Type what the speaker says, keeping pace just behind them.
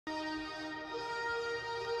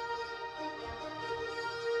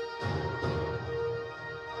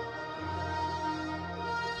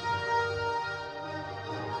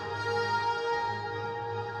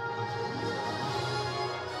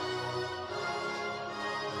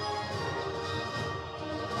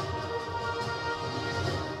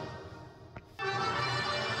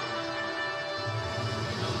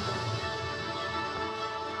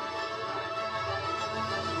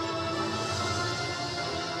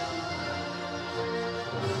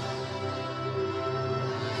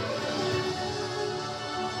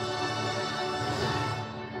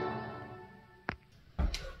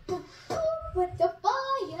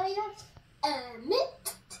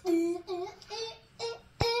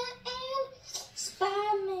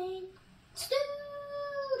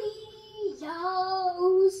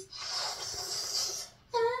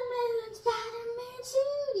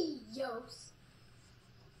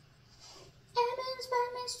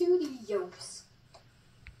Studios.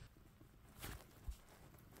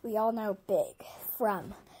 We all know Big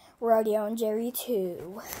from Rodeo and Jerry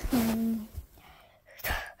 2.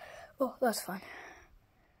 Oh, that's fun.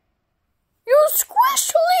 You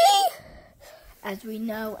squishly! As we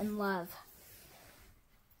know and love,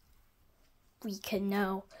 we can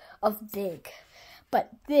know of Big. But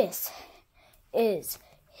this is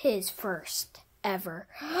his first ever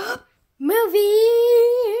movie.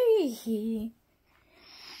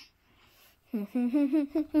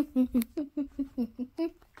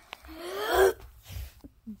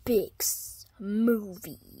 Big's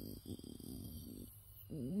movie.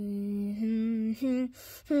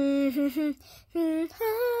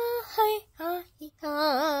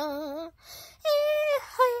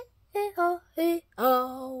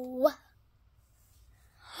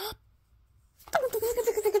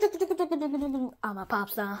 I'm a pop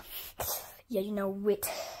star. Yeah, you know it.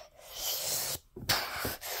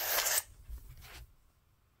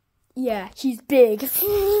 Yeah, he's big.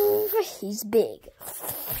 He's big.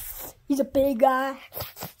 He's a big guy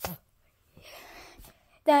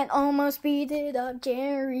that almost beat it up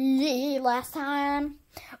Jerry last time.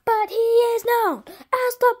 But he is known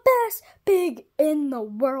as the best big in the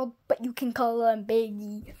world. But you can call him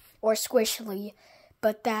Biggie or Squishly.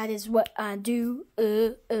 But that is what I do.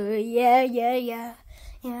 Yeah.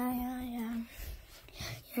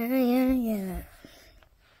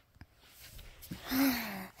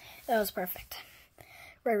 That was perfect.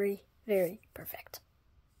 Very, very perfect.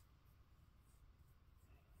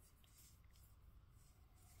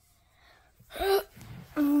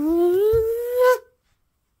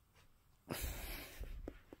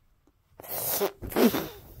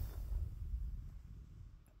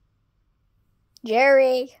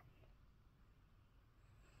 Jerry.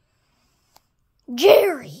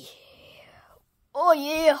 Oh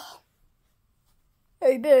yeah.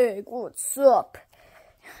 Hey Big, what's up?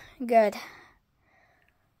 Good.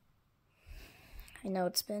 I know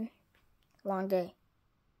it's been a long day.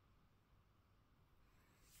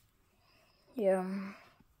 Yeah.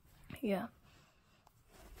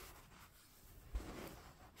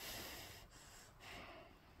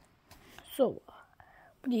 So,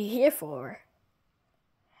 what are you here for?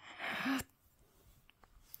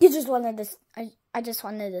 You just wanted to. I just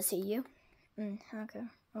wanted to see you.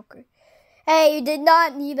 Okay. Hey, you did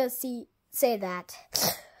not need to say that.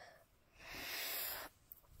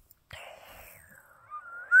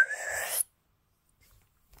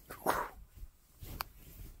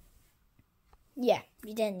 Yeah,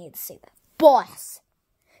 you didn't need to say that. Boss,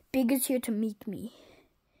 Big is here to meet me.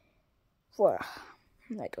 For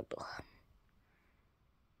I don't know.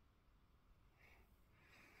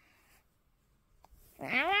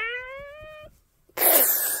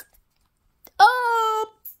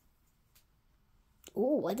 Oh,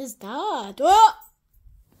 what is that? Oh!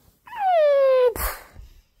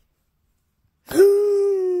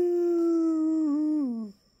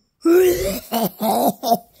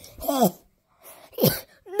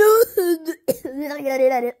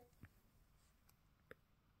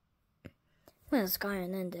 What is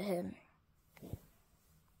going into him?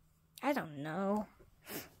 I don't know.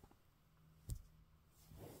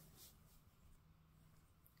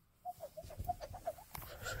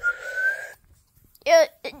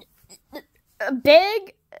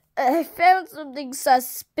 Big, I found something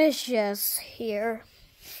suspicious here.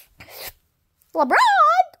 LeBron, what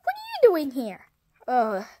are you doing here?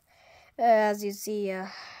 Oh, as you see,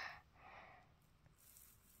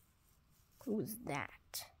 who's that?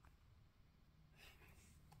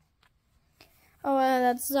 Oh,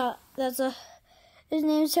 his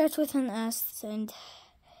name starts with an S, and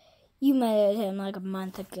you met him like a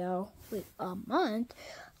month ago. Wait, a month?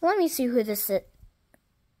 Let me see who this is.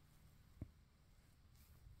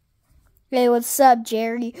 Hey, what's up,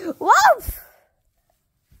 Jerry? Whoa!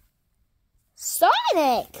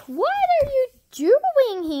 Sonic, what are you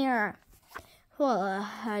doing here? Well,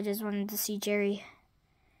 I just wanted to see Jerry.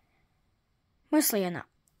 Mostly a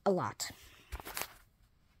lot.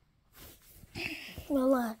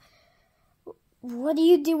 Well, what are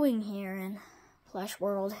you doing here in Plush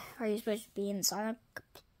World? Are you supposed to be in Sonic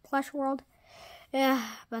Plush World? Yeah,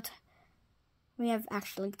 but we have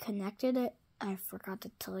actually connected it. I forgot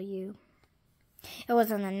to tell you. It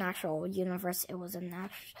wasn't an actual universe. It was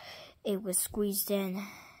squeezed in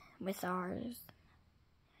with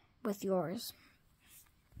yours.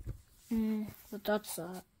 But that's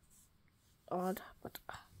odd. But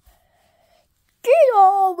get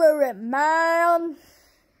over it, man.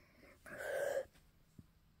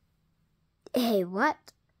 Hey,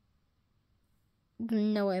 what?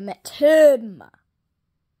 No, I met him.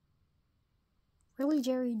 Really,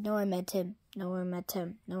 Jerry? No, I meant him. No, I meant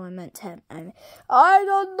him. No, I meant him. I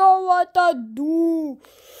don't know what to do.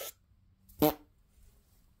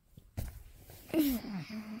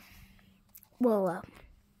 Well,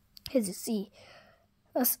 as you see,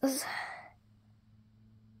 how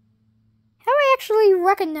I actually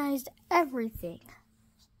recognized everything.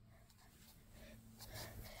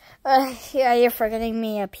 Yeah, you're forgetting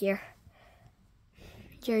me up here.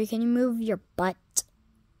 Jerry, can you move your butt?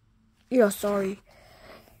 Yeah, sorry.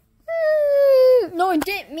 No, I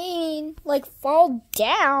didn't mean, like, fall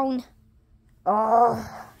down.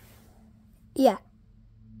 Oh. Yeah.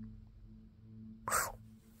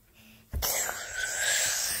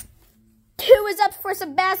 Who is up for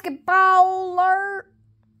some basketball?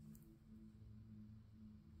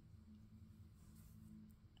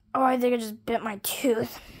 Oh, I think I just bit my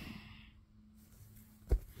tooth.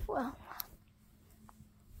 Well.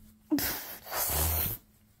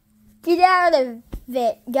 Get out of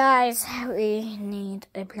it, guys. We need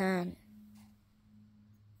a plan.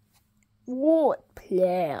 What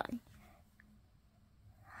plan?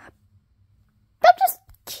 I'm just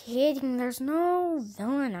kidding. There's no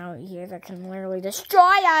villain out here that can literally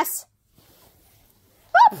destroy us.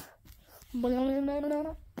 Help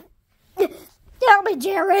me,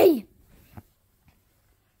 Jerry.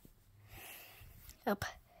 Up.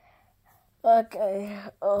 Okay.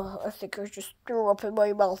 Oh, I think I just threw up in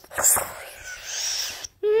my mouth.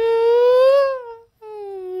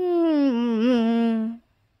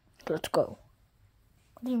 Let's go.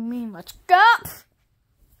 What do you mean, let's go?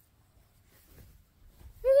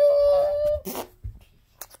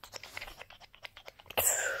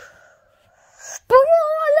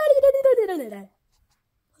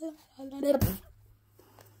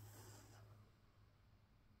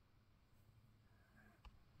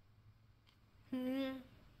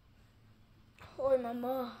 Oi,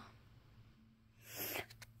 Mama.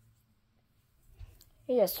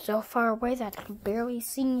 He is so far away that I can barely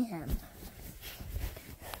see him.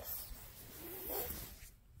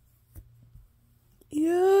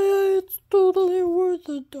 Yeah, it's totally worth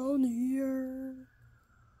it down here.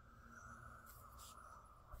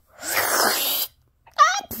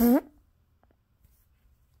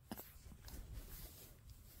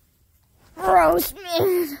 Gross,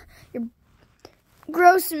 man. You're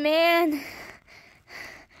gross, man.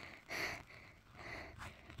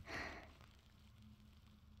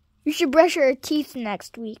 You should brush your teeth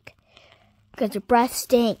next week, because your breath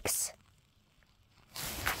stinks.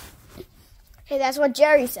 Hey, that's what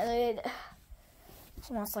Jerry said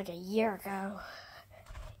almost like a year ago.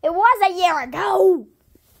 It was a year ago!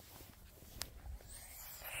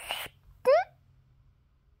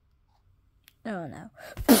 Oh no.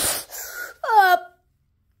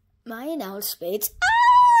 My announcements.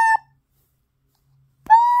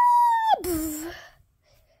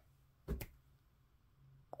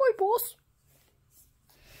 Hi, boss.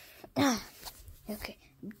 Okay,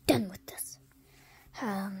 I'm done with this.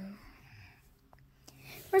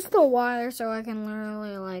 Where's the water so I can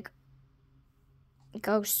literally, like,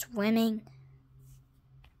 go swimming?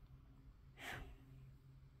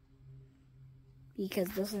 Because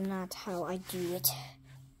this is not how I do it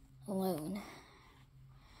alone.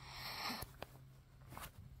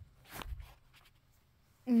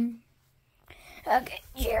 Okay,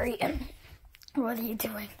 Jerry, what are you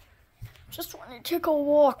doing? Just want to take a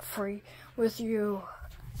walk free with you.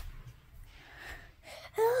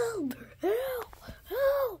 Help! Help!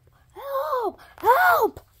 Help! Help!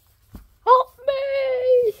 Help! Help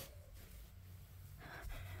me!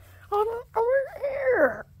 I'm over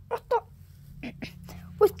here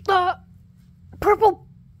with the purple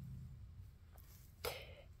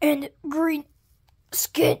and green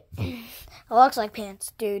skin. It looks like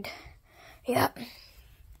pants, dude. Yep.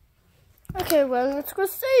 Okay, well, let's go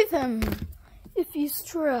save him if he's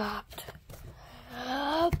trapped.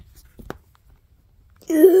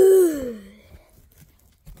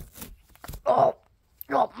 Oh,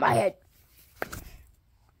 my head.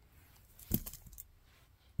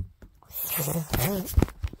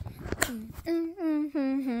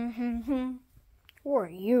 Who are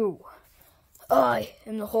you? I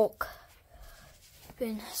am the Hulk.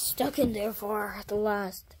 Been stuck in there for the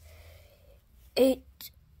last 80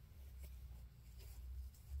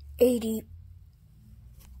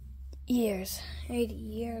 years. 80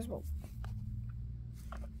 years.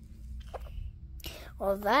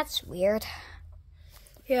 Well, that's weird.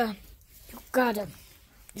 Yeah, you've gotta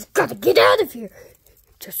get out of here.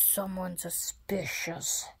 Just someone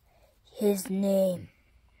suspicious. His name.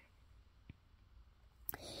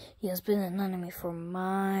 He has been an enemy for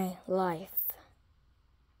my life.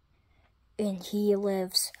 And he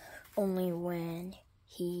lives only when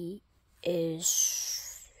he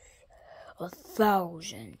is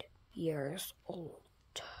 1,000 years old.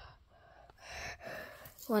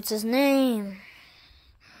 What's his name?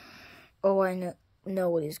 Oh, I know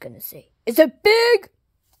what he's gonna say. Is it Big?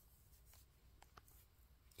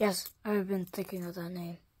 Yes, I've been thinking of that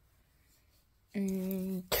name.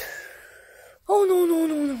 Oh, no.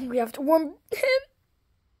 We have to warn him.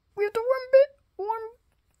 We have to warn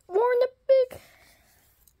the Big.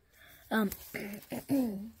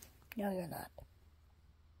 No, you're not.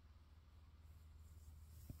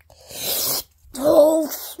 Oh,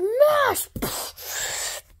 smash!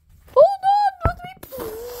 Hold on, let me.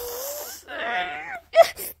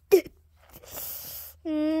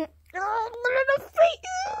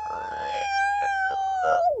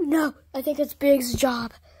 No, I think it's Big's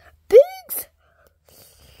job. Big's.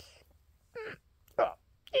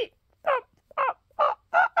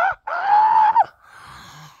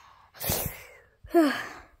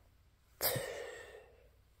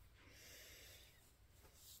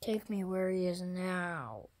 Take me where he is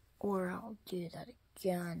now, or I'll do that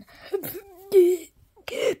again.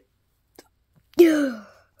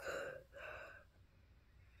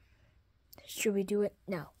 Should we do it?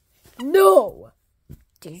 No. No!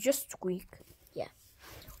 Did you just squeak? Yeah.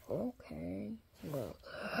 Okay. Well,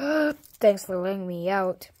 thanks for letting me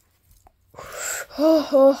out.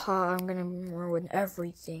 I'm gonna ruin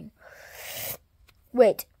everything.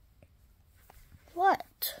 Wait.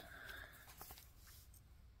 What?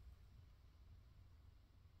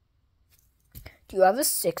 Do you have a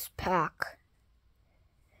 6-pack?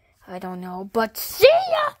 I don't know, but see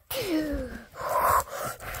ya!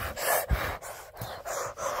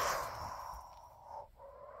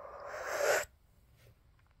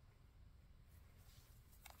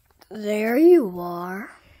 There you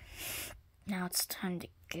are. Now it's time to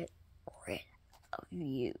get rid of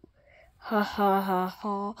you. Ha ha ha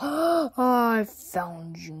ha. I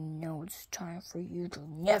found you. Now it's time for you to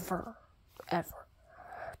never, ever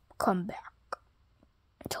come back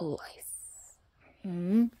to life.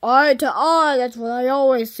 Eye to eye, that's what I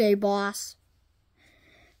always say, boss.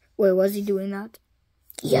 Wait, was he doing that?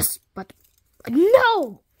 Yes, but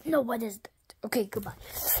no! No, what is that? Okay, goodbye.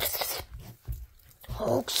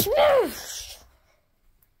 Hulk smash!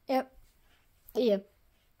 Yep.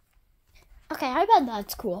 Okay, I bet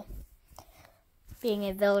that's cool. Being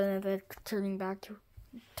a villain and then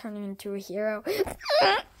turning into a hero.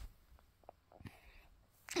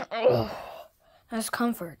 That's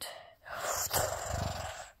comfort.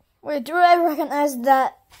 Wait, do I recognize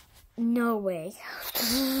that? No way.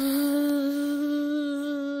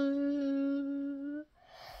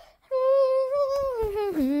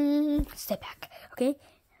 Stay back, okay?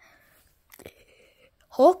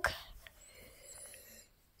 Hulk?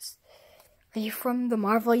 Are you from the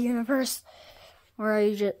Marvel Universe?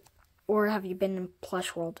 Or have you been in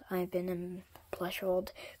Plush World? I've been in Plush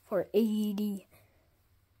World for 80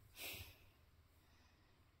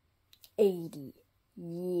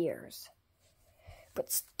 years.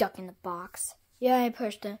 But stuck in the box. Yeah, I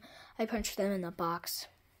punched them in the box.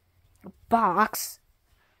 A box?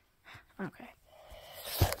 Okay.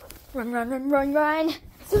 Run.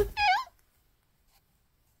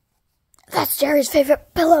 That's Jerry's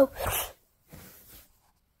favorite pillow.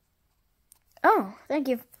 Oh, thank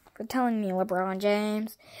you for telling me, LeBron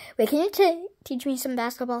James. Wait, can you teach me some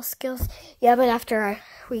basketball skills? Yeah, but after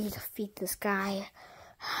we defeat this guy,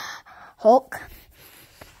 Hulk.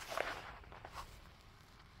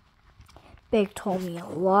 Big told me a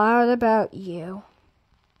lot about you.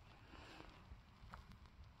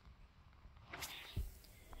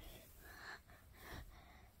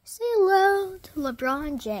 Say hello to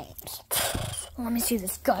LeBron James. Let me see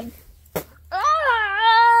this gun.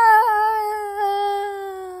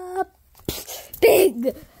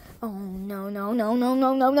 Big! Oh, no.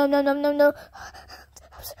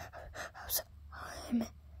 I'm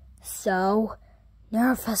so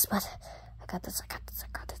nervous, but I got this.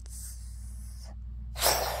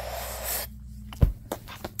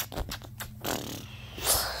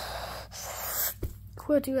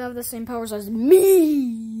 Quit, you have the same powers as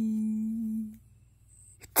me.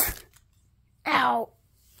 Ow.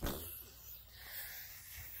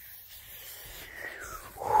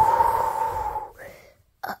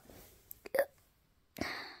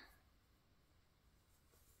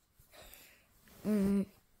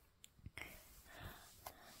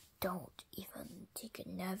 Don't even take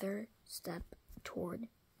another step toward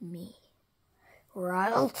me, or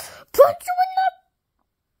I'll put you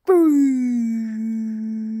in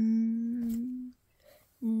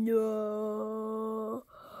the... No.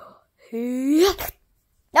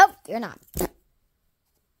 Nope, you're not.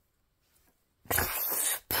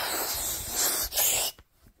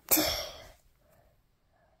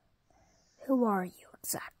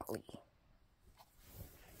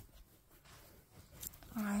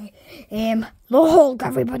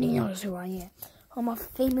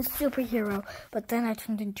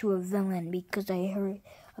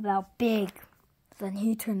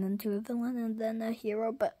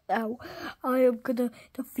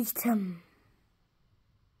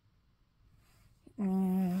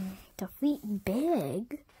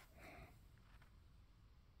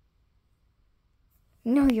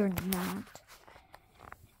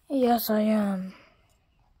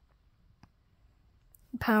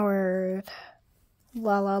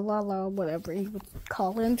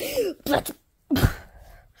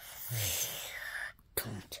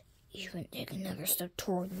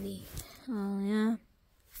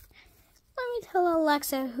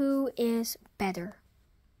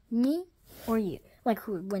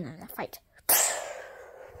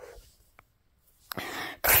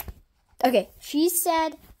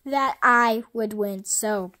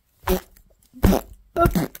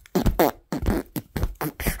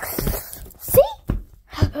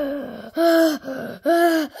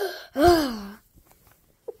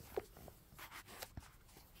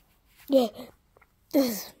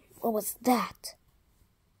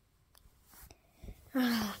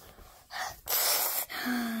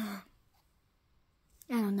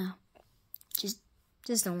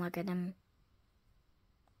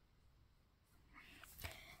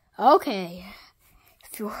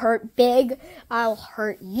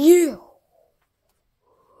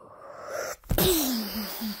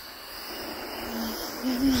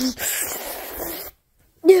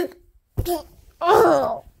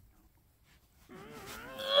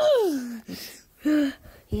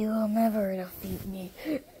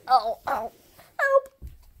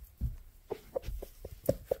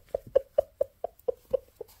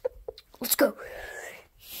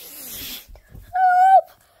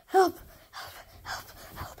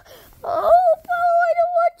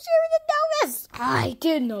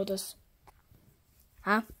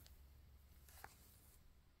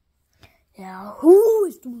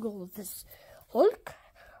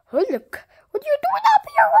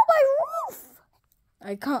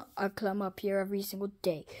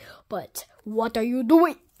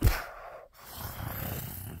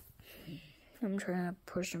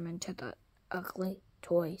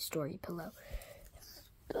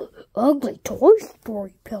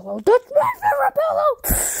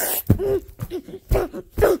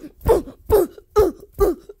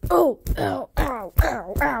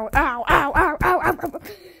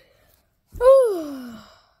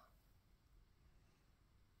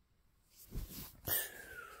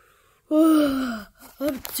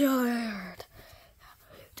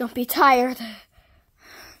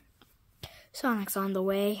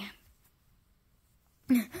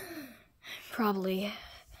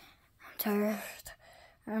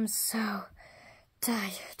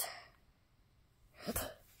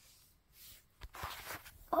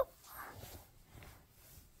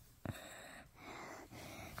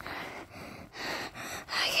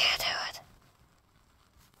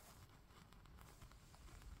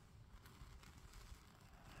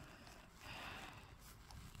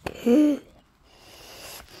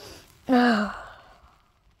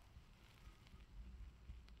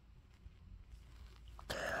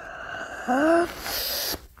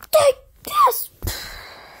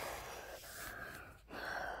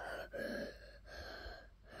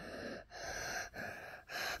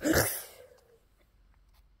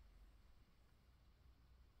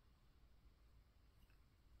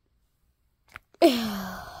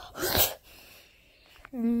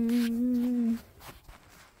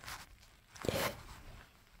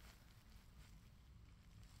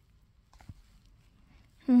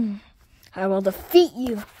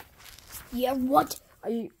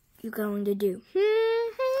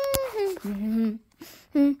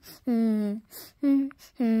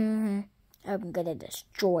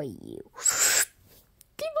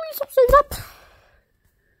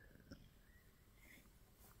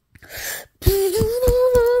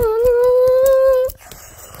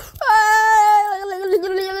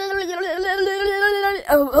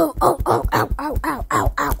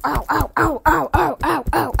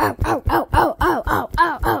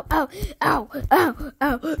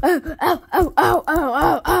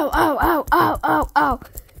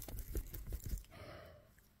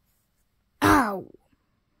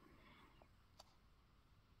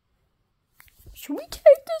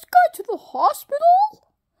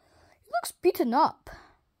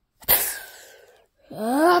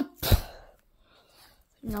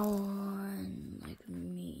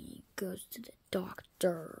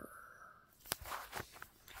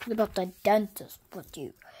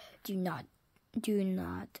 do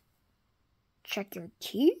not check your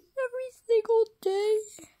teeth every single day?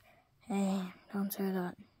 Hey, don't say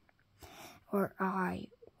that, or I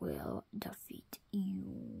will defeat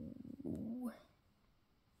you.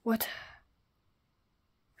 What?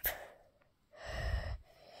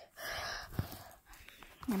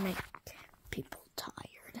 I make people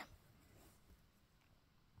tired.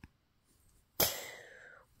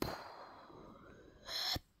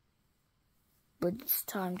 But it's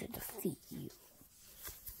time to defeat you.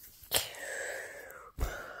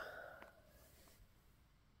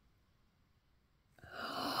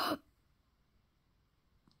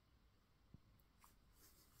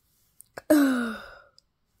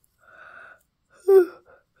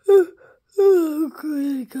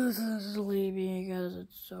 Okay, because I'm sleepy because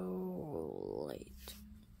it's so late.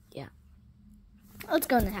 Yeah. Let's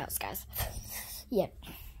go in the house, guys. Yeah.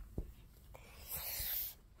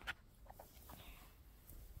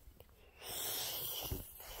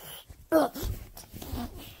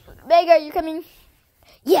 Meg, are you coming?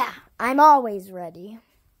 Yeah, I'm always ready.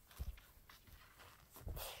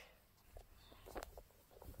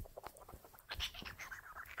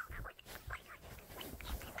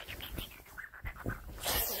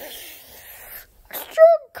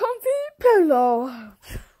 Comfy pillow.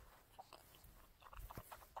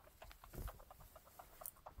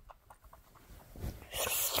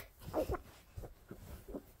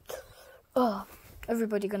 Oh,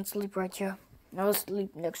 everybody can sleep right here. I'll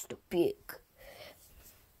sleep next to Pig.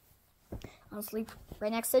 I'll sleep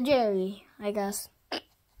right next to Jerry, I guess.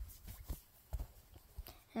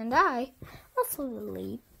 And I will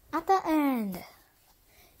sleep at the end.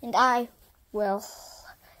 And I will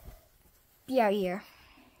be out here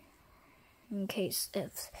in case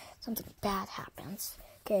if something bad happens.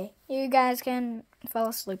 Okay, you guys can fall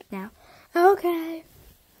asleep now. Okay.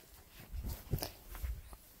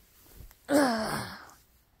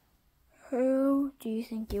 Who do you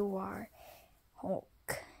think you are, Hulk?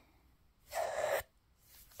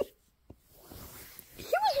 He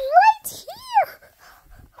was right here.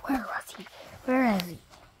 Where was he? Where is he?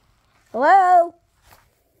 Hello?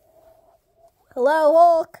 Hello,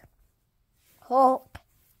 Hulk? Hulk?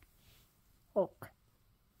 Hulk?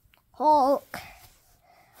 Hulk?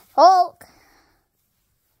 Hulk?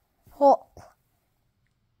 Hulk?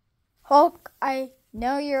 Hulk, I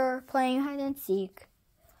know you're playing hide and seek.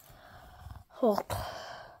 Hulk.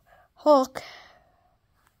 Hulk.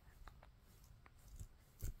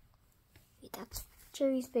 Wait, that's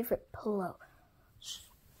Jerry's favorite pillow.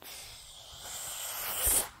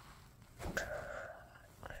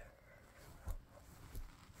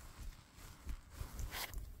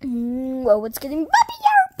 Whoa, it's getting bubbier.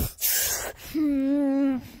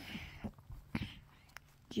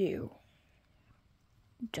 You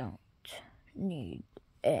don't need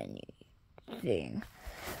anything.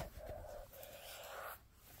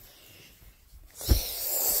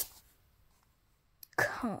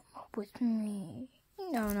 Come with me.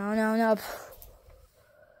 No.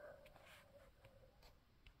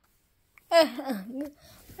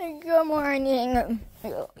 Good morning.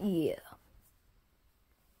 Yeah.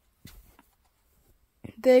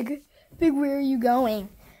 Big, where are you going?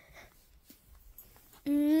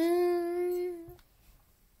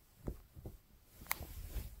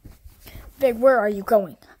 Big, where are you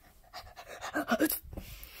going?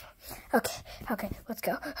 Okay, let's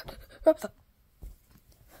go.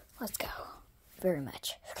 Let's go. Very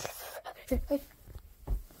much.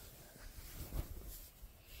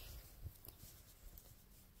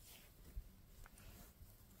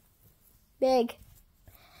 Big,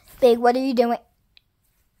 what are you doing?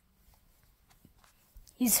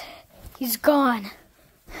 He's gone.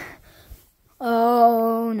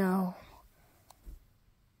 Oh no.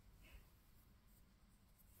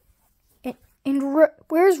 And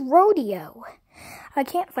where's Rodeo? I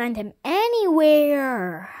can't find him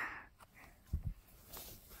anywhere.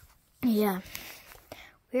 Yeah.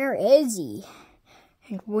 Where is he?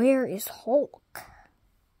 And where is Hulk?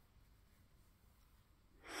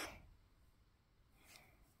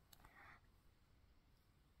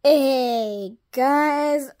 Hey,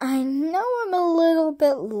 guys, I know I'm a little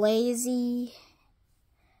bit lazy,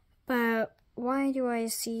 but why do I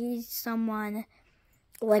see someone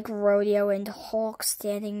like Rodeo and Hulk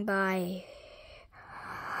standing by?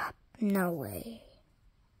 No way.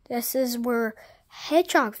 This is where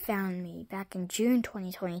Hedgehog found me back in June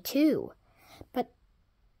 2022. But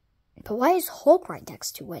why is Hulk right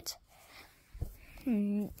next to it?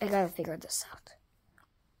 I gotta figure this out.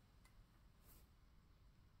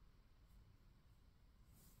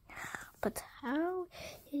 But how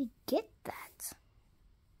did he get that?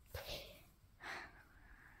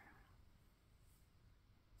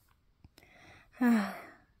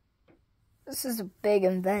 This is a big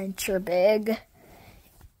adventure, Big.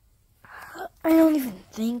 I don't even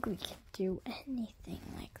think we can do anything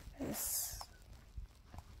like this.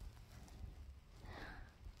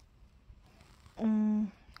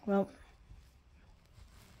 Well,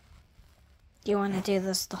 do you want to do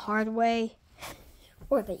this the hard way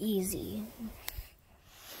or the easy?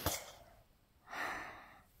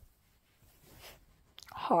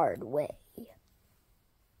 Hard way.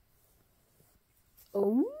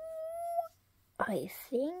 Oh, I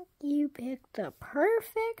think you picked the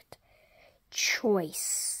perfect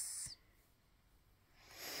choice.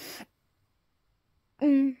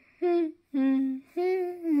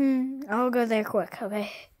 I'll go there quick,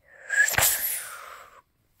 okay?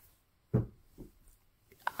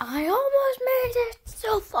 I almost made it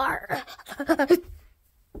so far.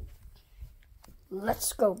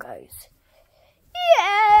 Let's go, guys.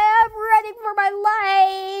 Yeah, I'm ready for my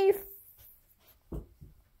life.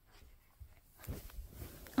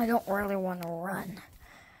 I don't really want to run.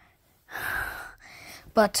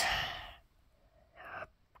 But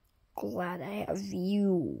glad I have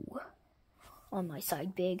you on my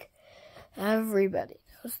side, Big. Everybody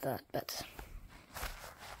knows that, but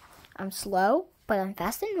I'm slow, but I'm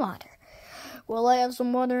fast in water. Well, I have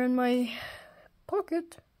some water in my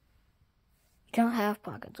pocket. You don't have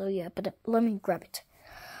pockets, oh yeah, but let me grab it.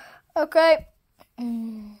 Okay.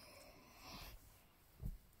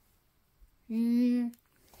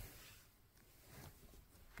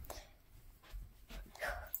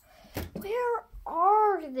 Where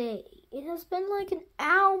are they? It has been like an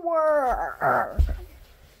hour.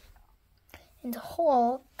 And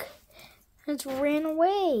Hulk has ran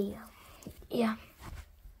away. Yeah.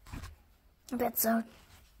 I bet so.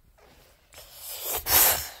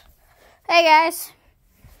 Hey guys.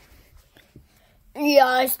 Yeah,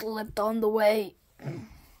 I slipped on the way.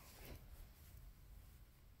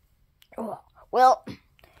 Well,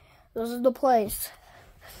 this is the place.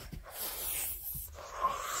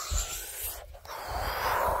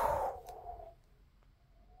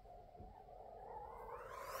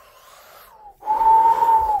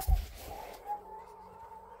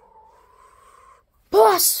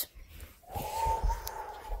 Boss!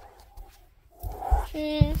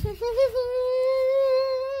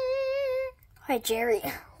 Hi, Jerry.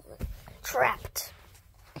 Trapped.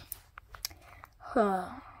 Huh.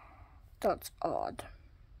 That's odd.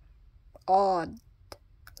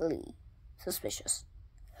 Oddly suspicious.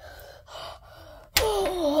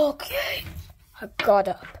 Okay. I got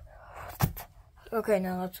up. Okay,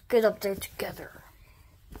 now let's get up there together.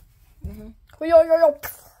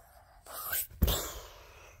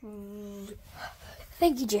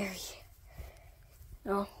 Thank you, Jerry.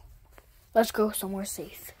 Now, let's go somewhere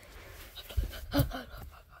safe.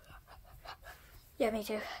 Yeah, me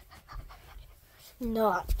too.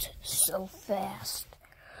 Not so fast.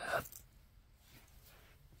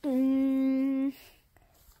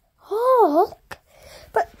 Hulk?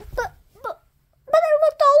 But I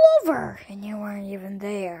looked all over and you weren't even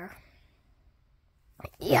there.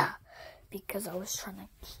 Yeah, because I was trying to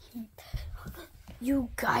keep you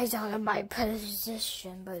guys out of my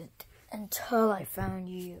position, but until I found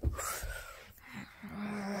you.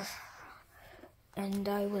 And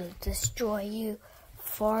I will destroy you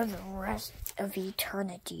for the rest of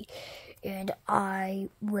eternity. And I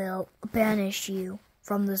will banish you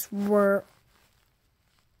from this world.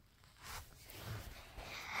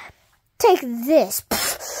 Take this.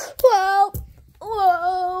 Whoa.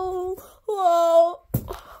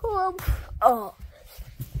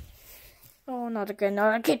 Oh, not again,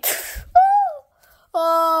 not again.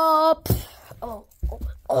 No.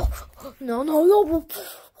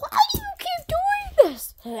 Why do you keep doing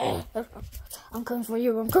this? I'm coming for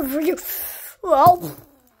you. Well,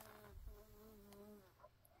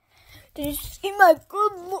 did you see my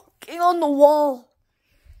good looking on the wall?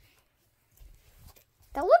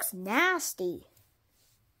 That looks nasty.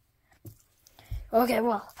 Okay,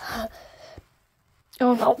 well.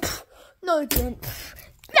 Oh no. Not again.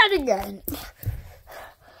 Not again.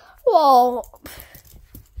 Whoa.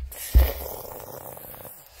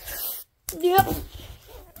 Yep.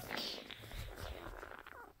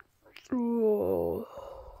 Oh.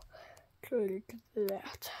 Take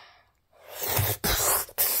that.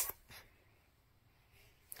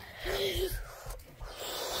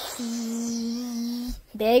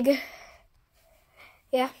 Big.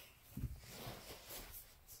 Yeah.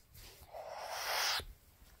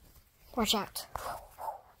 Watch out.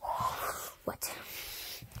 What?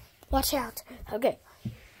 Watch out. Okay.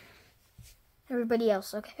 Everybody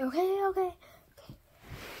else. Okay.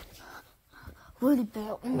 What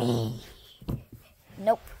about me?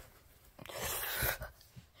 Nope.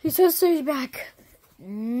 He says so he's back.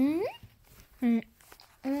 Mm? Mm.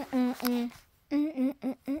 Mm, mm, mm. Mm, mm,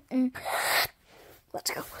 mm, mm, mm.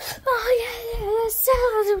 Let's go. Oh, yeah,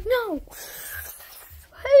 salad. No.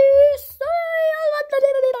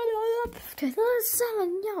 Salad,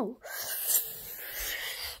 no.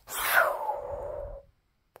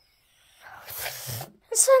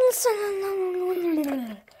 Salad.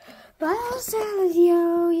 Salad,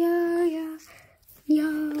 yo, yo, yo. Yo.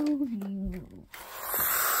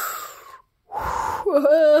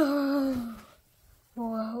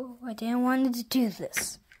 Whoa, I didn't want to do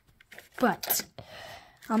this. But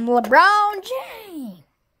I'm LeBron James.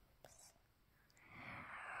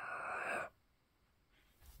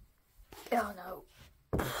 Oh no.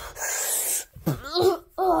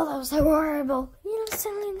 Oh, that was so horrible. You know,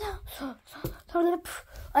 silly now.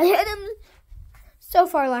 I hit him so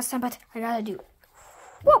far last time, but I gotta do it.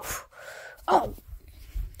 Whoop. Oh.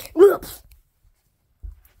 Whoop.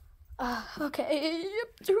 Okay.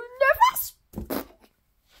 Too nervous.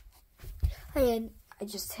 I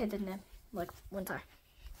just hit him like one time.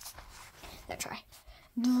 Let's try.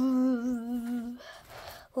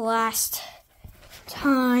 Last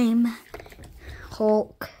time,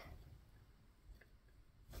 Hulk.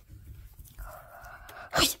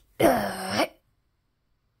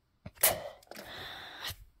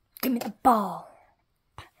 Give me the ball.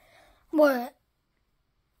 What?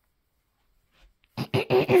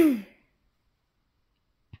 I'm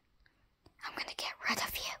gonna get rid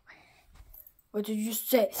of you. What did you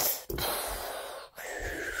say?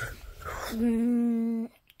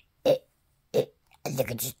 I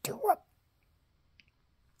think I just do it.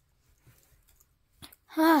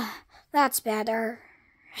 That's better.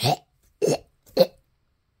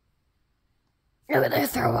 Look at that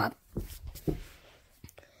throw up.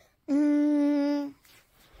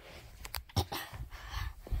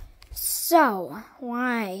 So,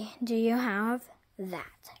 why do you have that?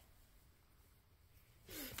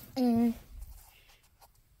 You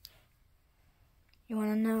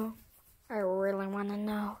want to know? I really want to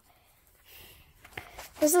know.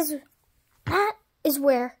 That is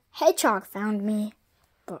where Hedgehog found me.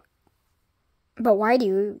 But why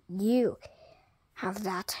do you have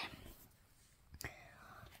that?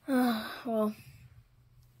 Well,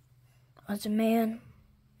 as a man,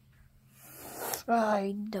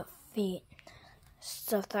 I defeat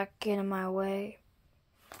stuff that get in my way.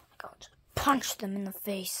 I'll just punch them in the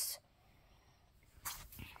face.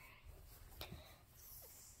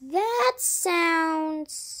 That sounds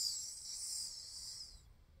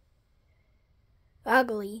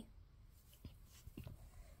ugly.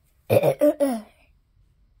 Did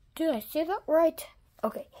I say that right?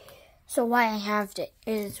 Okay. So why I have it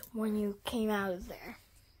is when you came out of there,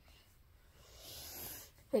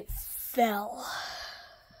 it fell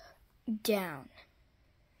down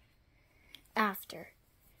after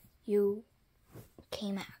you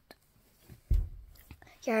came out.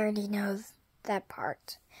 You already know that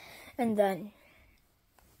part. And then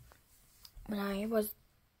when I was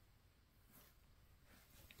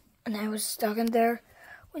stuck in there,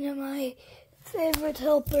 one of my favorite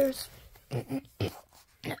helpers. Did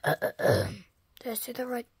I say that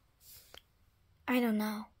right? I don't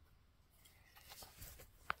know.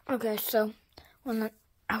 Okay, so when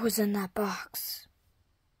I was in that box,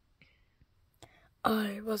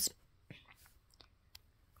 I was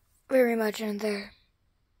very much in there,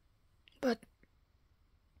 but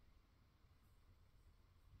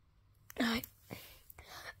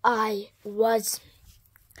I was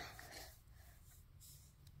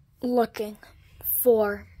looking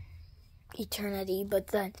for eternity, but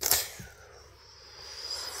then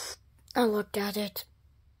I looked at it.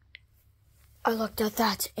 I looked at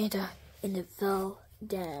that and it fell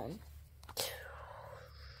down.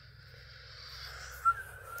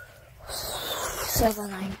 So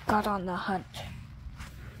then I got on the hunt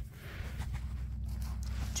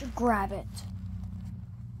to grab it.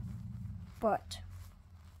 But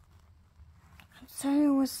I'm sorry, it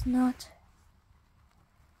was not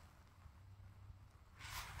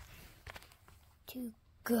too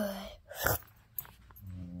good.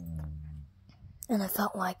 And I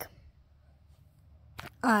felt like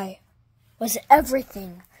I was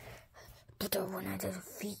everything, but I wanted to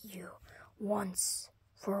defeat you once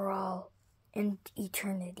for all in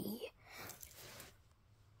eternity.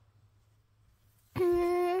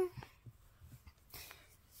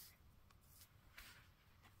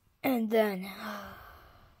 And then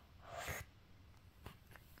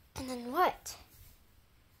what?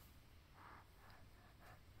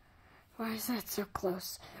 Why is that so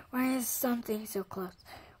close? Why is something so close?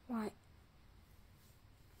 Why?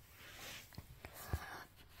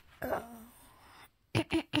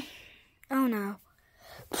 Oh no.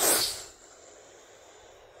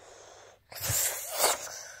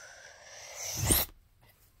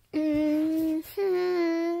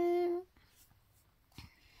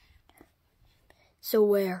 So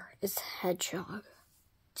where is Hedgehog?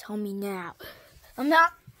 Tell me now. I'm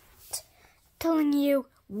not telling you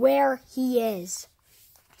where he is.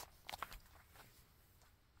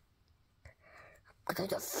 I'm gonna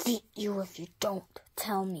defeat you if you don't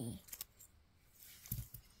tell me.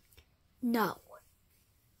 No.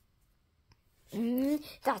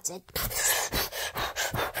 That's it.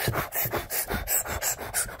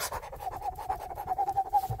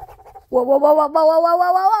 Whoa, whoa, whoa, whoa, whoa, whoa, whoa,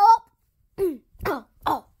 whoa, whoa, whoa. Oh,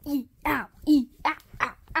 oh, ow, ow, ow,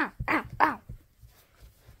 ow, ow, ow.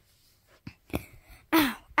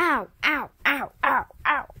 Ow, ow, ow, ow, ow,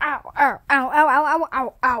 ow, ow, ow, ow, ow, ow, ow,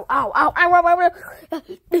 ow, ow, ow, ow, ow.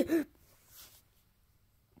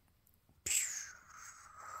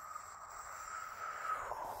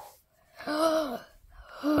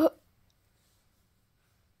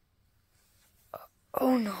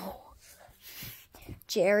 Oh no.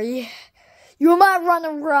 Jerry, you might run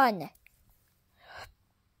and run.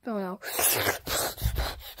 Oh no.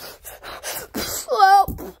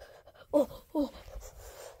 Oh, oh, oh.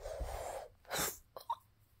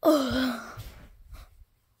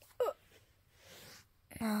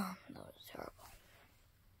 Oh, that was terrible.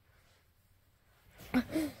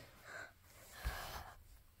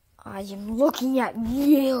 I am looking at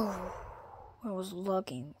you. I was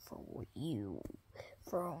looking for you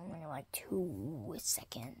for only like 2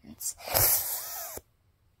 seconds.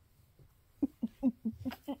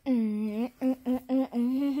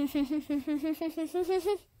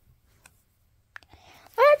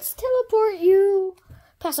 Let's teleport you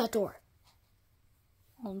past that door.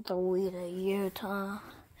 On the way to Utah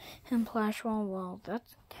and Plashwell. Well, that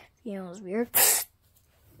feels weird.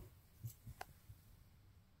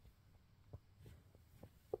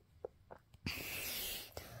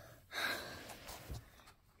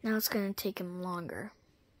 Now it's gonna take him longer.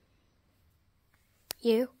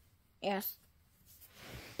 You? Yes.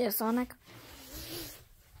 Yes, Sonic?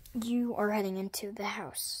 You are heading into the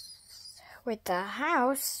house. With the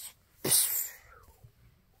house,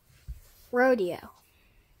 rodeo.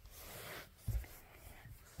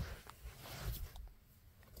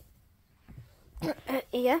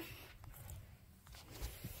 Yeah?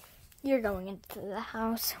 You're going into the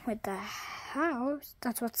house with the house.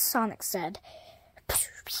 That's what Sonic said.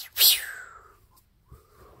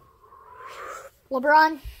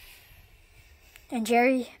 LeBron and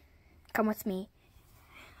Jerry, come with me.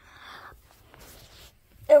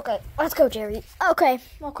 Okay, let's go, Jerry. Okay,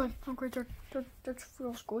 that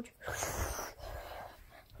feels good.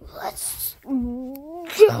 Let's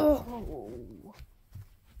go.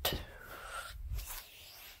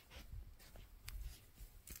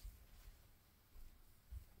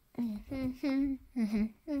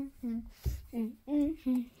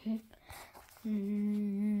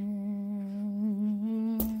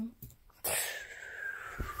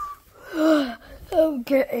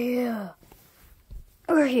 Okay, yeah.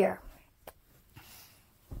 We're here.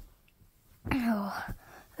 Oh,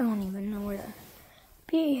 I don't even know where to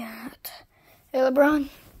be at. Hey, LeBron?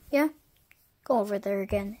 Yeah? Go over there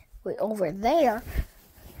again. Wait, over there?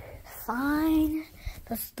 Fine.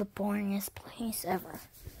 That's the boringest place ever.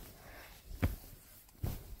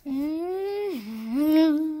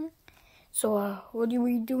 So, what are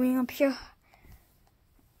we doing up here?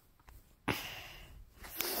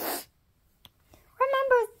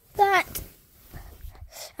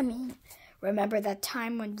 Remember that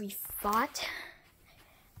time when we fought?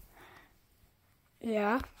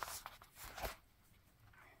 Yeah.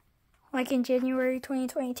 Like in January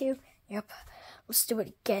 2022? Yep. Let's do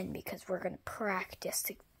it again because we're going to practice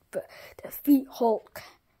to defeat Hulk.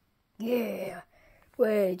 Yeah.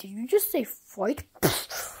 Wait, did you just say fight?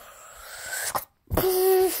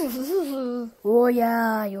 Oh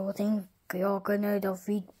yeah, you think you're gonna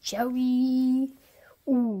defeat Jerry?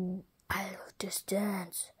 Ooh, I love this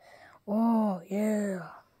dance. Oh yeah.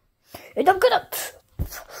 And I'm gonna...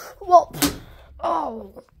 Well,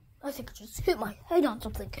 oh, I think I just hit my head on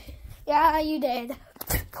something. Yeah, you did.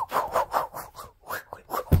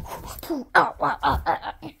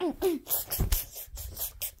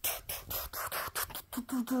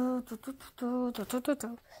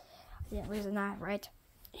 Yeah, isn't that right?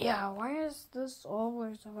 Yeah, why is this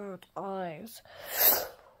always about eyes?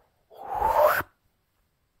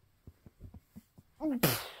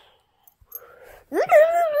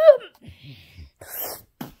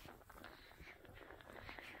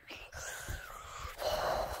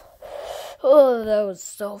 Oh, that was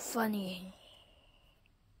so funny.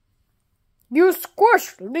 You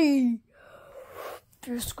squishly.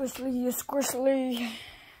 You squishly, you squishly.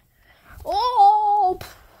 Oh!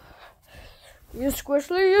 You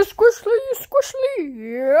squishly, you squishly, you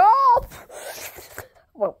squishly. Yup.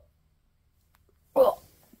 Well.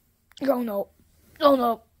 Oh no. Oh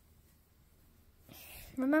no.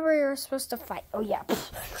 Remember you were supposed to fight. Oh yeah.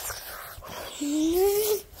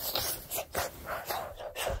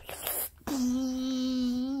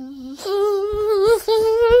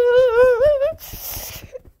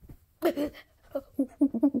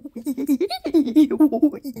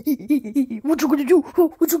 What you gonna do?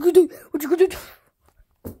 What you gonna do? What you gonna do?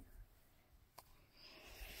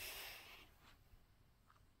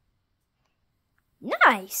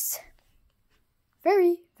 Nice.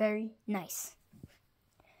 Very, very nice.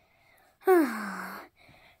 Now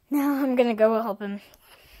I'm gonna go help him.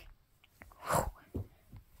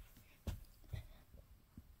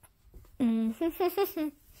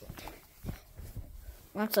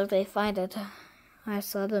 Once they find it, I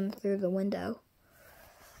saw them through the window.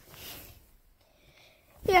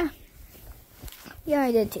 Yeah,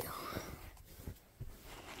 I did too.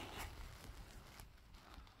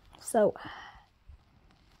 So,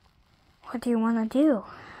 what do you want to do?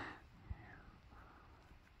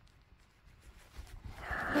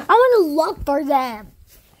 I want to look for them.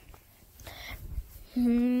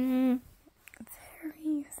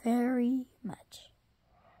 Very, very much.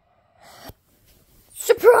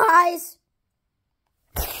 Surprise!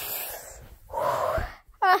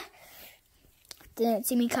 Didn't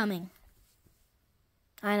see me coming.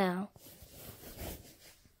 I know.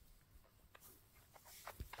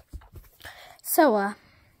 So, what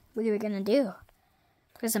are we gonna do?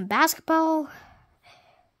 Play some basketball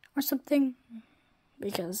or something?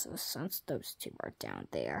 Because since those two are down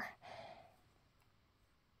there,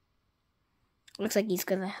 looks like he's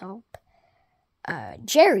gonna help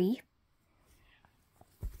Jerry.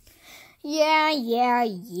 Yeah,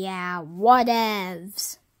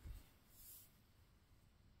 whatevs.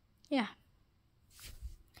 Yeah.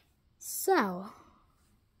 So,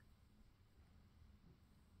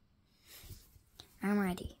 I'm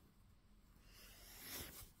ready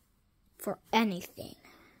for anything.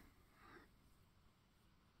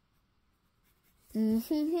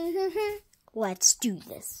 Let's do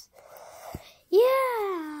this.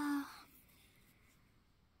 Yeah.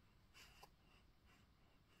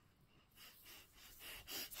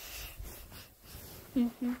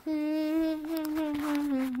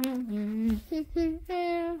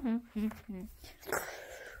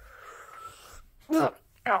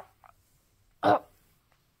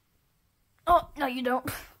 Oh, no, you don't.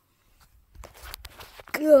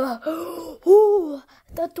 Oh,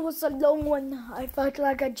 that was a long one. I felt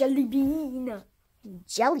like a jelly bean.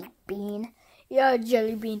 Jelly bean? Yeah,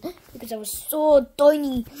 jelly bean. Because I was so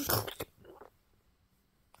tiny.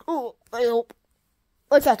 Oh, I hope.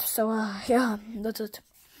 Like that. So, yeah, that's it.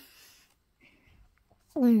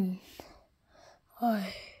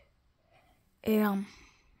 I am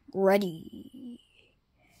ready.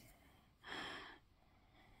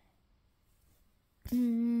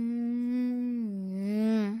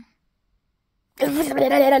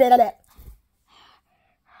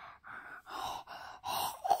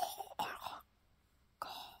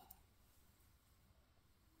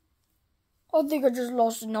 I think I just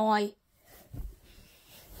lost an eye.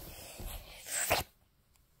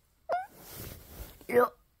 Yeah,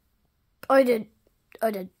 I did.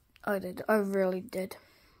 I really did.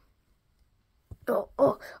 Oh,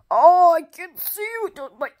 I can see it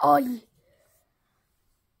on my eye.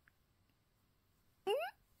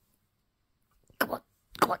 Come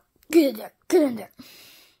on, get in there.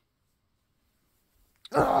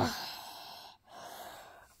 Ugh.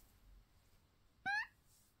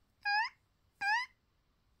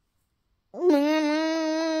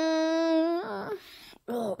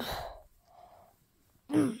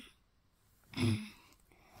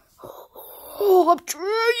 Oh, I'm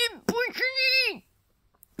trying, pushing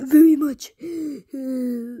very much.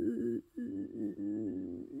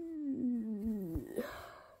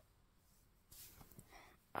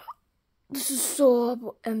 This is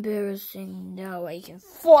so embarrassing. Now I can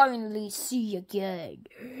finally see again.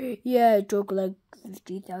 Yeah, it took like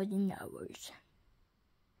 50,000 hours.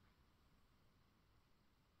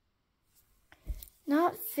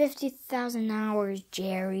 Not 50,000 hours,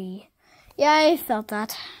 Jerry. Yeah, I felt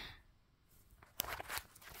that.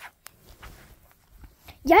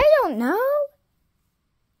 Yeah, I don't know.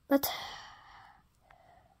 But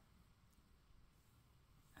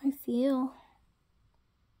I feel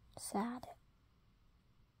sad.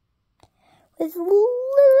 With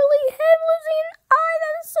literally headless in an eye,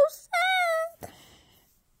 that is so sad.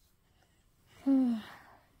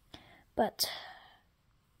 But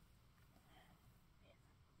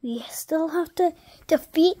we still have to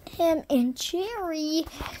defeat him, and Jerry,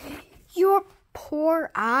 your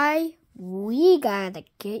poor eye, we gotta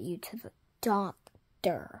get you to the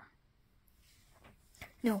doctor.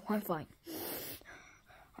 No, I'm fine.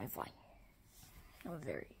 I'm fine. I'm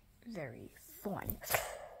very, very fine.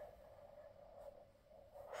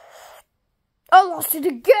 I lost it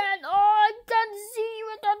again! Oh, I can't see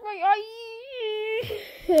without my eye!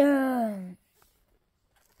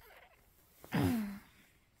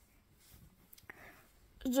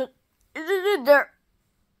 Is it there?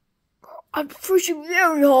 I'm pushing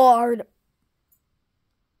very hard.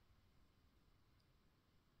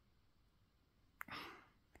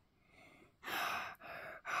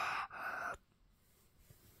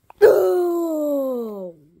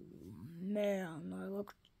 Oh man, I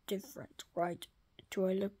look different, right? Do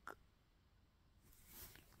I look?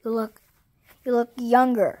 You look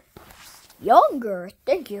younger. Younger?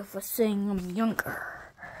 Thank you for saying I'm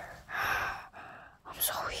younger. I'm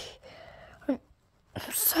sorry. I'm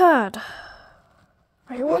sad.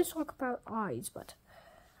 I always talk about eyes, but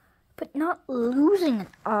not losing an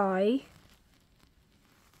eye.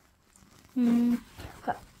 And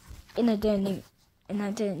I didn't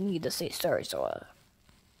need to say sorry, so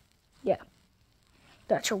yeah,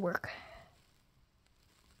 that should work.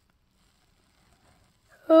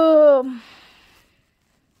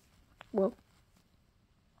 Well,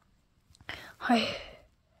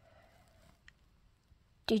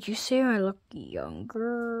 did you say I look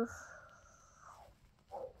younger?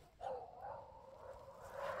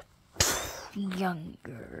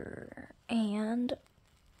 Younger and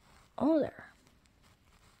older.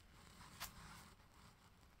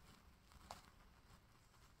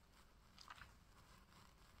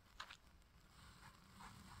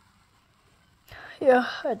 Yeah,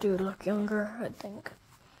 I do look younger, I think.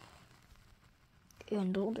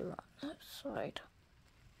 And older on that side.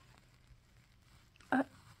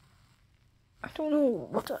 I don't know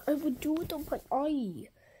what I would do without my eye.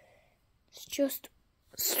 It's just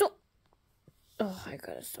stop. Oh, I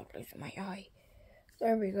gotta stop losing my eye.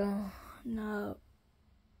 There we go. No,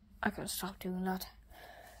 I gotta stop doing that.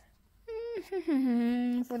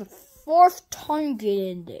 For the 4th time, get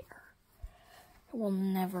in there. I will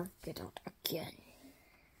never get out again.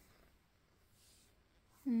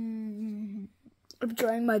 I'm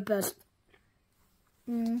trying my best.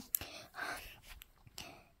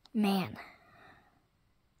 Man,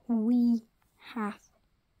 we have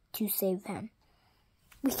to save him.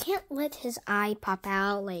 We can't let his eye pop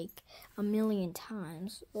out like a million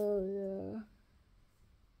times. Oh, yeah.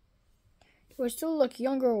 Do I still look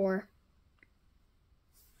younger or?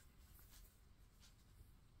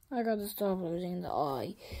 I gotta stop losing the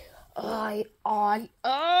eye. I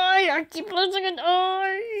keep losing an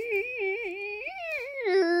eye.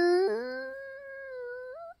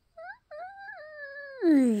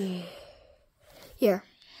 Here.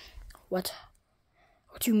 What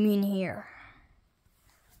do you mean here?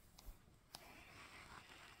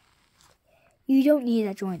 You don't need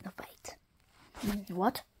to join the fight.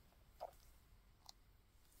 What?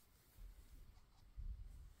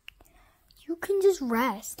 You can just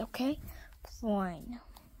rest, okay? Fine.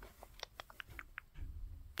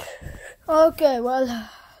 Okay, well,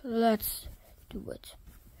 let's do it.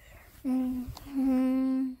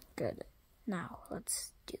 Good. Now,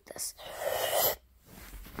 let's do this.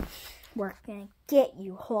 We're gonna get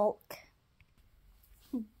you, Hulk.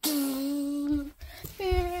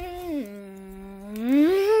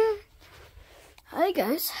 Hi,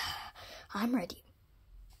 guys. I'm ready.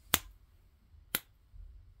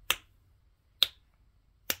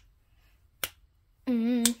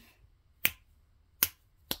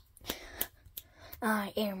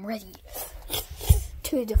 I am ready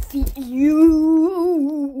to defeat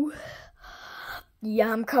you.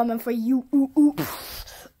 Yeah, I'm coming for you.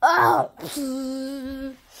 Oh.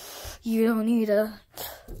 You don't need to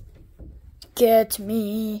get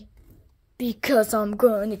me, because I'm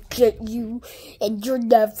gonna get you, and you're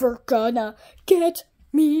never gonna get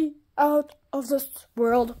me out of this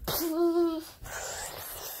world.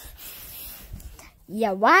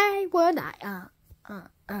 Yeah, why would I?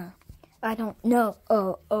 I don't know.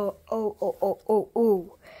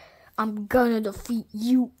 I'm gonna defeat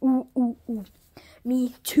you.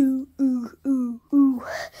 Me too.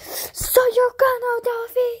 So you're gonna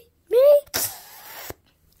defeat me?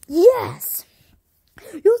 Yes.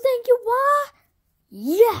 You think you are?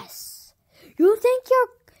 Yes. You think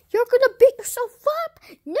you're gonna beat yourself up?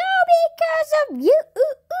 No, because of you.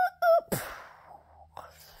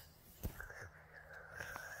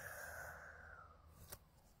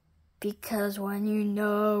 Because when you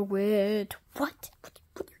know it, what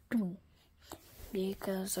are you doing?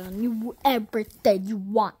 Because I knew everything you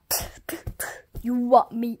want. You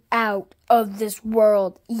want me out of this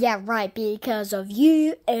world. Yeah, right, because of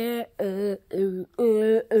you.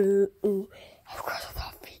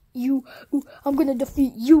 You, I'm gonna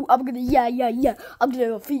defeat you. I'm gonna, yeah. I'm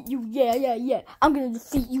gonna defeat you, yeah. I'm gonna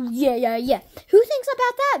defeat you, yeah. Who thinks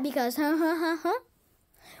about that? Because,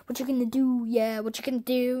 what you gonna do, yeah? What you gonna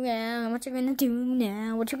do now? What you gonna do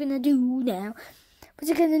now? What you gonna do now? What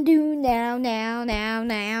you gonna do now?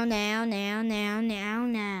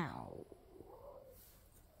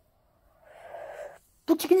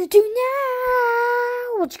 What you gonna do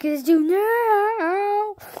now? What you gonna do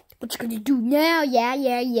now? What you gonna do now? Yeah.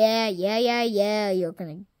 You're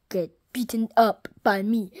gonna get beaten up by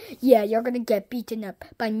me. Yeah, you're gonna get beaten up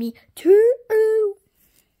by me too.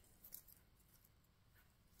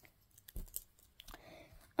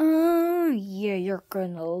 Yeah, you're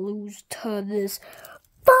gonna lose to this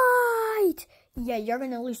fight. Yeah, you're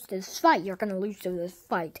gonna lose to this fight. You're gonna lose to this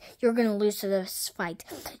fight. You're gonna lose to this fight.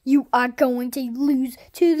 You are going to lose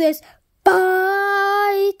to this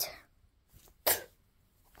fight.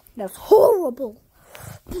 That's horrible.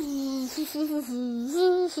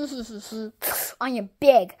 I am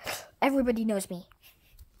big. Everybody knows me.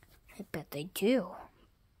 I bet they do.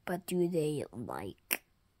 But do they like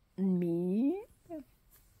me?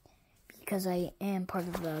 Because I am part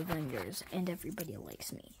of the Avengers and everybody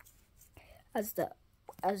likes me as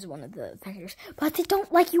one of the Avengers. But they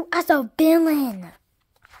don't like you as a villain.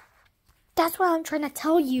 That's what I'm trying to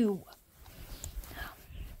tell you.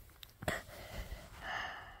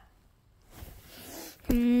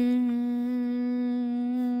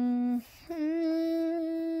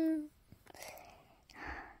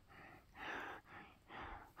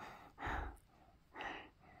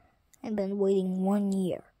 I've been waiting 1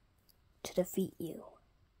 year to defeat you.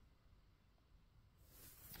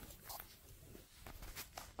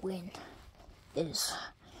 When is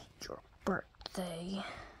your birthday?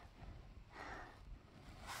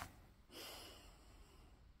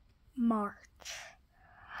 March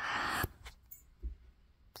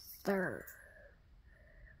 3rd.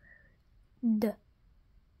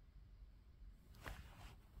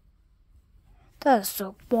 That is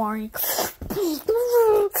so boring.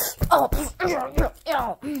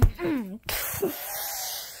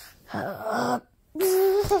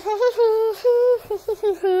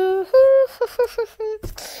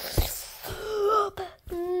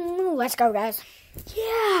 Let's go, guys.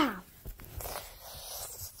 Yeah.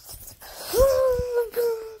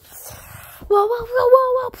 Whoa.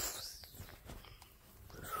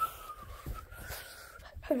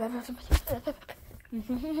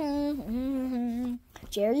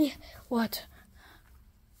 Jerry, what?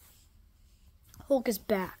 Hulk is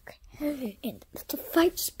back, and the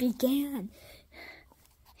fight just began.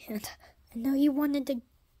 And I know you wanted to.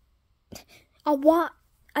 I want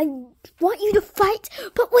you to fight,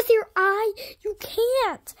 but with your eye, you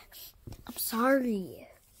can't. I'm sorry,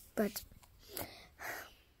 but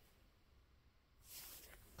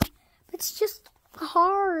it's just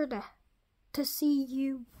hard to see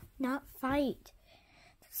you not fight.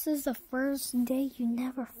 This is the first day you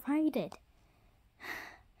never fighted.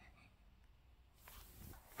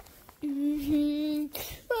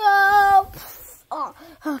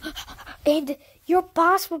 And your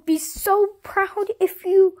boss would be so proud if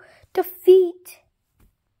you defeat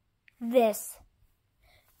this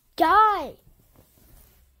guy.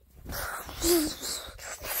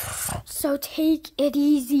 So take it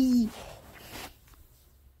easy,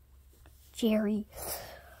 Jerry,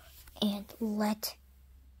 and let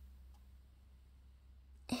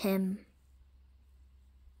him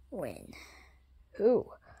win.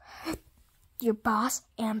 Who? Your boss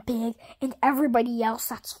and Big and everybody else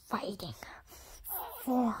that's fighting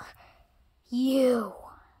for you.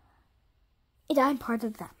 And I'm part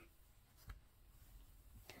of them.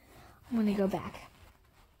 I'm gonna go back.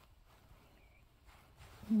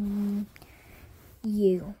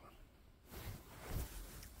 You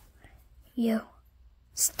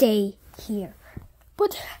stay here.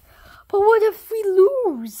 But what if we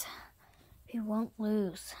lose? We won't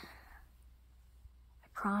lose. I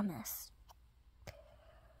promise.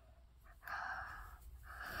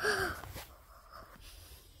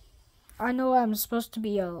 I know I'm supposed to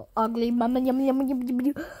be a ugly mama,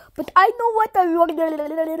 but I know what the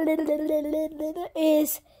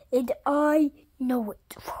is, and I know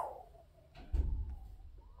it.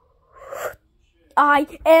 I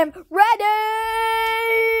am ready.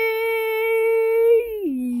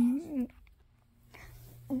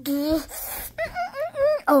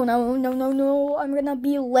 Oh no, no, no, no. I'm gonna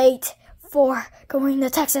be late for going to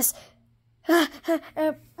Texas.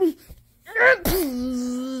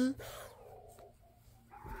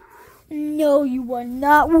 No, you are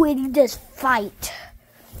not winning this fight.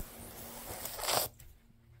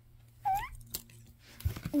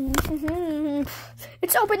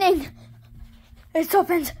 It's opening. It's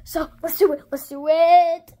opened. So let's do it. Let's do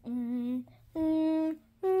it. Let's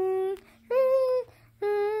do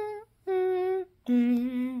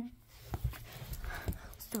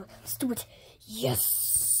it. Let's do it.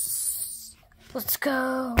 Yes. Let's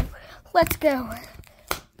go. Let's go.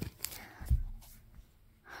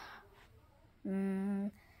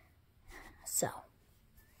 So,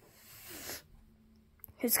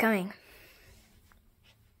 who's coming?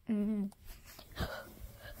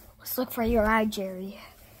 Let's look for your eye, Jerry.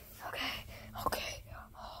 Okay. Oh,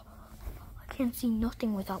 I can't see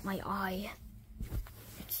nothing without my eye.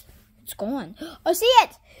 It's gone. I see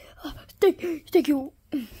it. Thank you.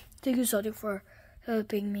 Thank you, Sonic, for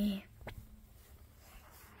helping me.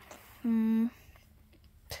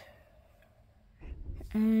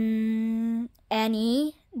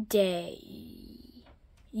 Any day.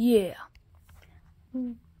 Yeah.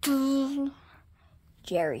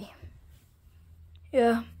 Jerry.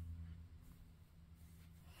 Yeah.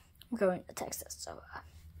 I'm going to Texas, so,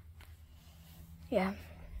 yeah.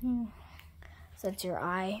 Since your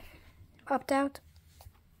eye popped out,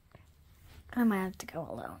 I might have to go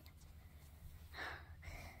alone.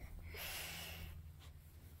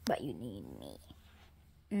 But you need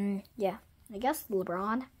me. Yeah. I guess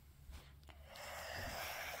LeBron.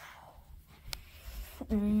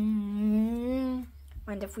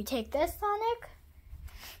 Mind if we take this, Sonic?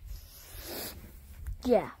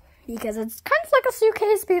 Yeah, because it's kind of like a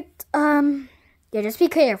suitcase, but yeah, just be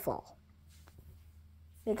careful.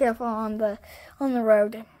 Be careful on the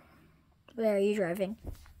road. Where are you driving?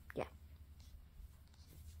 Yeah.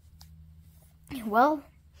 Well,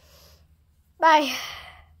 bye.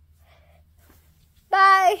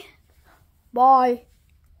 Bye. Bye.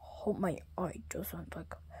 Hope my eye doesn't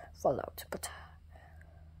like fall out, but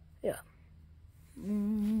yeah.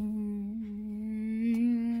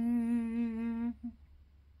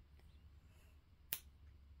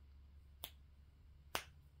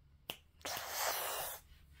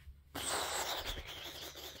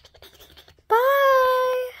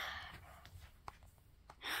 Bye.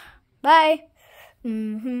 Bye.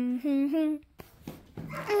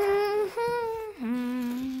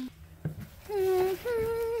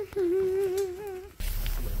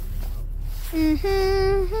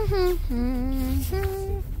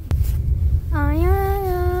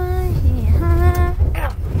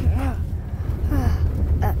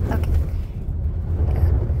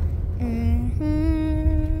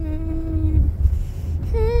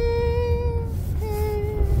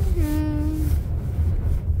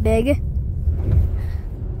 Big.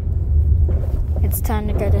 It's time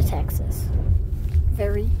to go to Texas.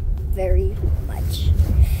 Very, very much.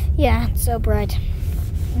 Yeah, it's so bright.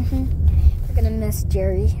 We're gonna miss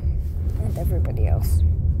Jerry and everybody else.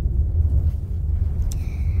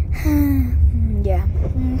 Yeah.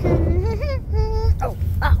 Oh,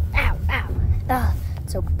 ow.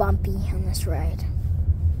 It's so bumpy on this ride.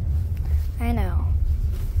 I know.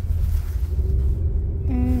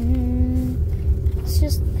 Let's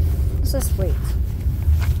just wait.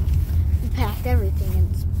 We packed everything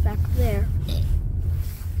and it's back there.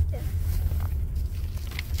 Yeah.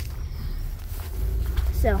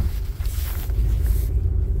 So,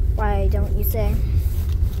 why don't you say,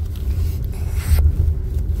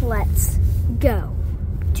 let's go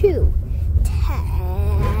to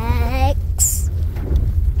Texas.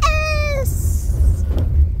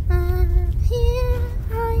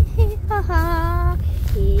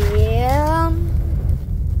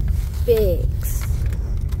 Biggs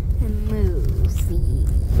movie.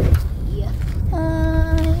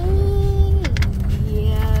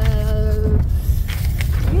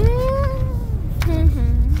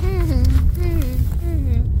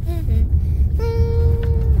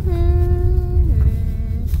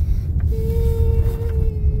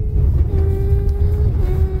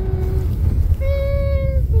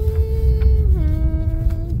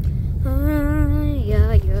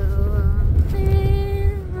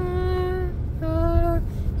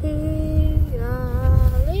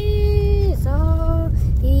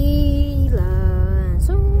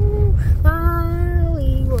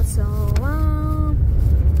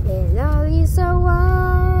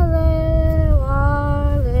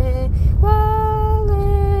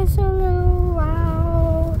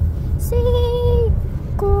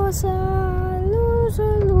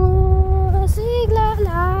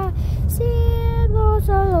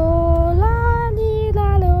 so la li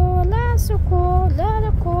la lo la so ko la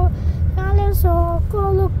le so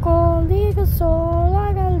ko li ga so la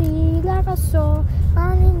ga li la ga so la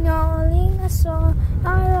ni no li ga so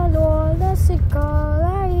la lo la si ko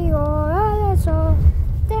la i o la le so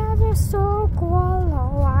da so ko la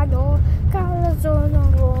wa do ka la so no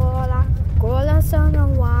la ko la so no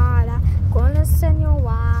wa la ko la sa no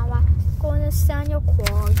wa wa ko la sa no ko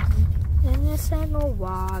and the sun will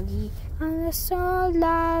wagi, and the sun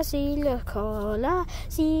la si la cola,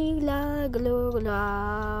 si la glula,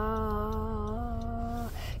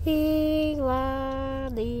 la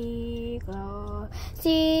liga,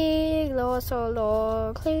 si lo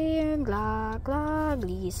solo, clean gla gla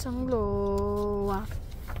glisson loa.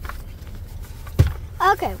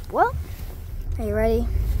 Okay, well, are you ready?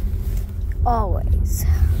 Always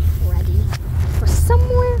ready for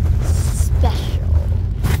somewhere special.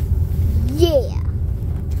 Yeah,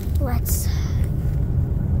 let's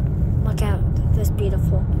look out this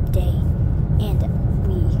beautiful day and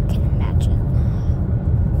we can imagine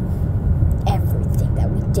everything that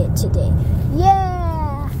we did today. Yeah.